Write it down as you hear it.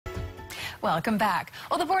Welcome back.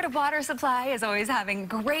 Well, the Board of Water Supply is always having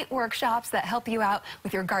great workshops that help you out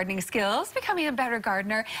with your gardening skills, becoming a better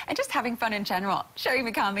gardener, and just having fun in general. Sherry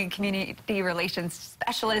McCombie, Community Relations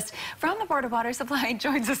Specialist from the Board of Water Supply,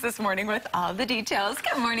 joins us this morning with all the details.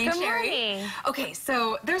 Good morning, Sherry. Good morning. Okay,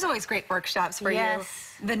 so there's always great workshops for you.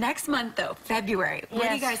 The next month, though, February, what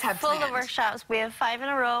do you guys have planned? Full of workshops. We have 5 in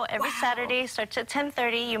a row. Every Saturday starts at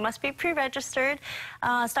 10:30. You must be pre-registered.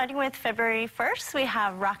 Starting with February 1st, we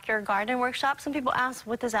have Rock Your Garden workshops. Some people ask,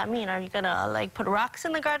 what does that mean? Are you going to, like, put rocks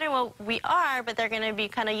in the garden? Well, we are, but they're going to be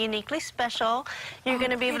kind of uniquely special. You're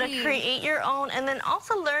going to be able to create your own and then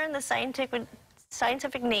also learn the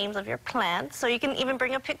scientific names of your plants. So you can even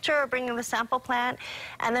bring a picture or bring the sample plant,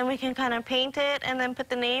 and then we can kind of paint it and then put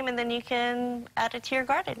the name, and then you can add it to your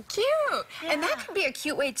garden. Cute. Yeah. And that could be a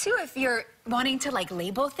cute way too if you're wanting to like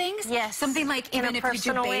label things. Yes. Something like even if you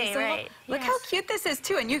do basil. Way, right. Look how cute this is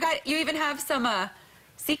too. And you even have some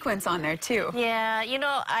sequence on there too. Yeah, you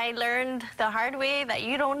know, I learned the hard way that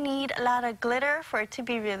you don't need a lot of glitter for it to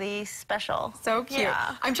be really special. So cute.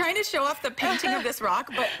 Yeah. I'm trying to show off the painting of this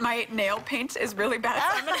rock, but my nail paint is really bad.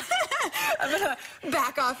 So I'm gonna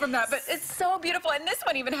back off from that. But it's so beautiful, and this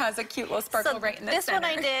one even has a cute little sparkle right in the center. This one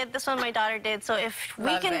I did. This one my daughter did. So if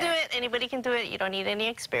we can do it, anybody can do it. You don't need any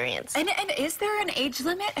experience. And is there an age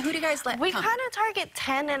limit? Who do you guys let We kind of target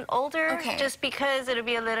 10 and older, just because it'll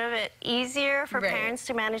be a little bit easier for parents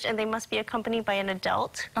to manage, and they must be accompanied by an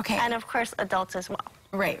adult. Okay. And of course, adults as well.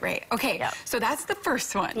 Right, right. Okay, so that's the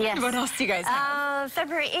first one. Yes. What else do you guys have?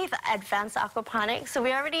 February 8th, Advanced Aquaponics. So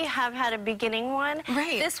we already have had a beginning one.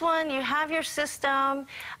 Right. This one, you have your system.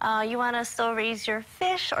 You want to still raise your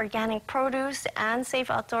fish, organic produce, and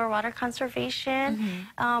safe outdoor water conservation.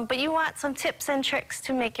 But you want some tips and tricks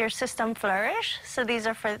to make your system flourish. So these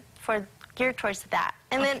are for geared towards that.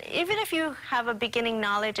 And then even if you have a beginning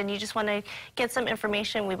knowledge and you just want to get some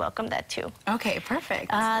information, we welcome that too. Okay,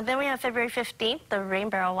 perfect. Then we have February 15th, the Rain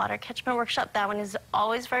Barrel Water Catchment Workshop. That one is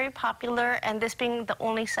always very popular, and this being the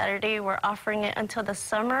only Saturday we're offering it until the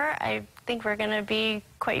summer, I think we're going to be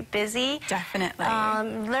quite busy. Definitely.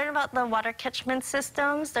 Learn about the water catchment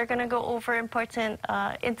systems. They're going to go over important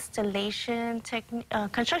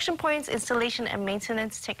construction points, installation and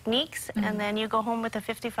maintenance techniques, and then you go home with a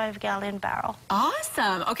 55-gallon barrel. Awesome.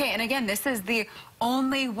 Okay, and again, this is the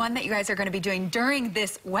only one that you guys are going to be doing during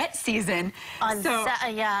this wet season. On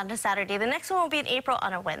the Saturday. The next one will be in April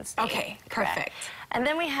on a Wednesday. Okay, perfect. And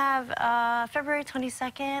then we have February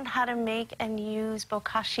 22nd, how to make and use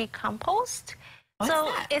bokashi compost. What's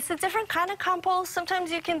that? It's a different kind of compost.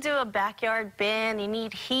 Sometimes you can do a backyard bin, you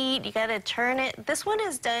need heat, you got to turn it. This one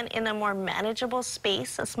is done in a more manageable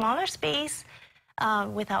space, a smaller space,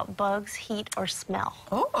 without bugs, heat, or smell.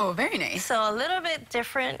 Oh, very nice. So a little bit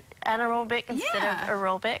different, anaerobic instead of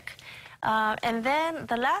aerobic. And then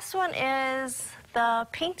the last one is the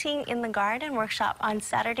Painting in the Garden workshop on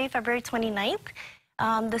Saturday, February 29th.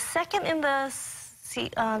 The second in the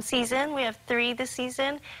season, we have 3 this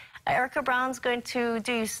season. Erica Brown's going to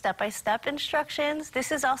do step-by-step instructions.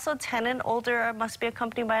 This is also 10 and older, must be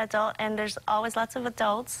accompanied by adult, and there's always lots of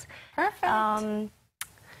adults. Perfect.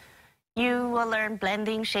 You will learn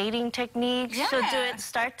blending, shading techniques. Yeah. She'll do it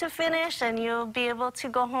start to finish, and you'll be able to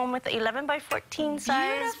go home with the 11x14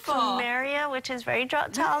 size plumeria, which is very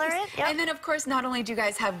drought tolerant. Nice. Yep. And then, of course, not only do you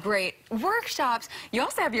guys have great workshops, you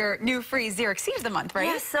also have your new free Xeric Seed of the Month, right?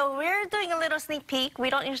 Yes, so we're doing a little sneak peek.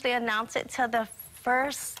 We don't usually announce it till the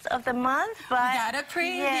first of the month, but you got a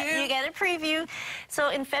preview. Yeah, you get a preview. So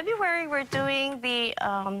in February, we're doing the,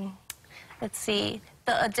 let's see,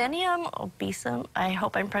 the Adenium obesum. I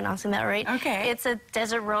hope I'm pronouncing that right. Okay. It's a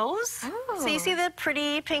desert rose. Oh. So you see the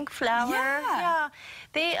pretty pink flower? Yeah.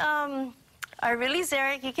 They are really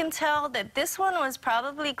xeric. You can tell that this one was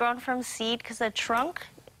probably grown from seed because the trunk,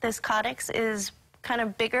 this codex, is kind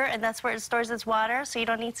of bigger, and that's where it stores its water, so you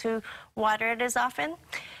don't need to water it as often.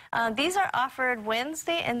 These are offered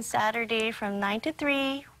Wednesday and Saturday from 9 to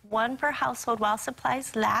 3, 1 per household while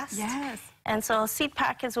supplies last. Yes. And so seed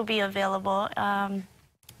packets will be available.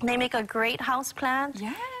 They make a great house plant.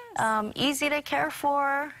 Yes. Easy to care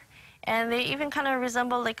for. And they even kind of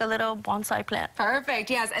resemble like a little bonsai plant. Perfect,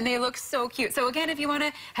 yes, and they look so cute. So again, if you want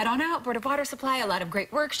to head on out, Board of Water Supply, a lot of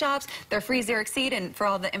great workshops. They're free Xeric Seed, and for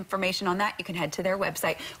all the information on that, you can head to their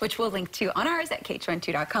website, which we'll link to on ours at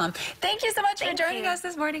KH12.com. Thank you so much for joining us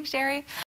this morning, Sherry.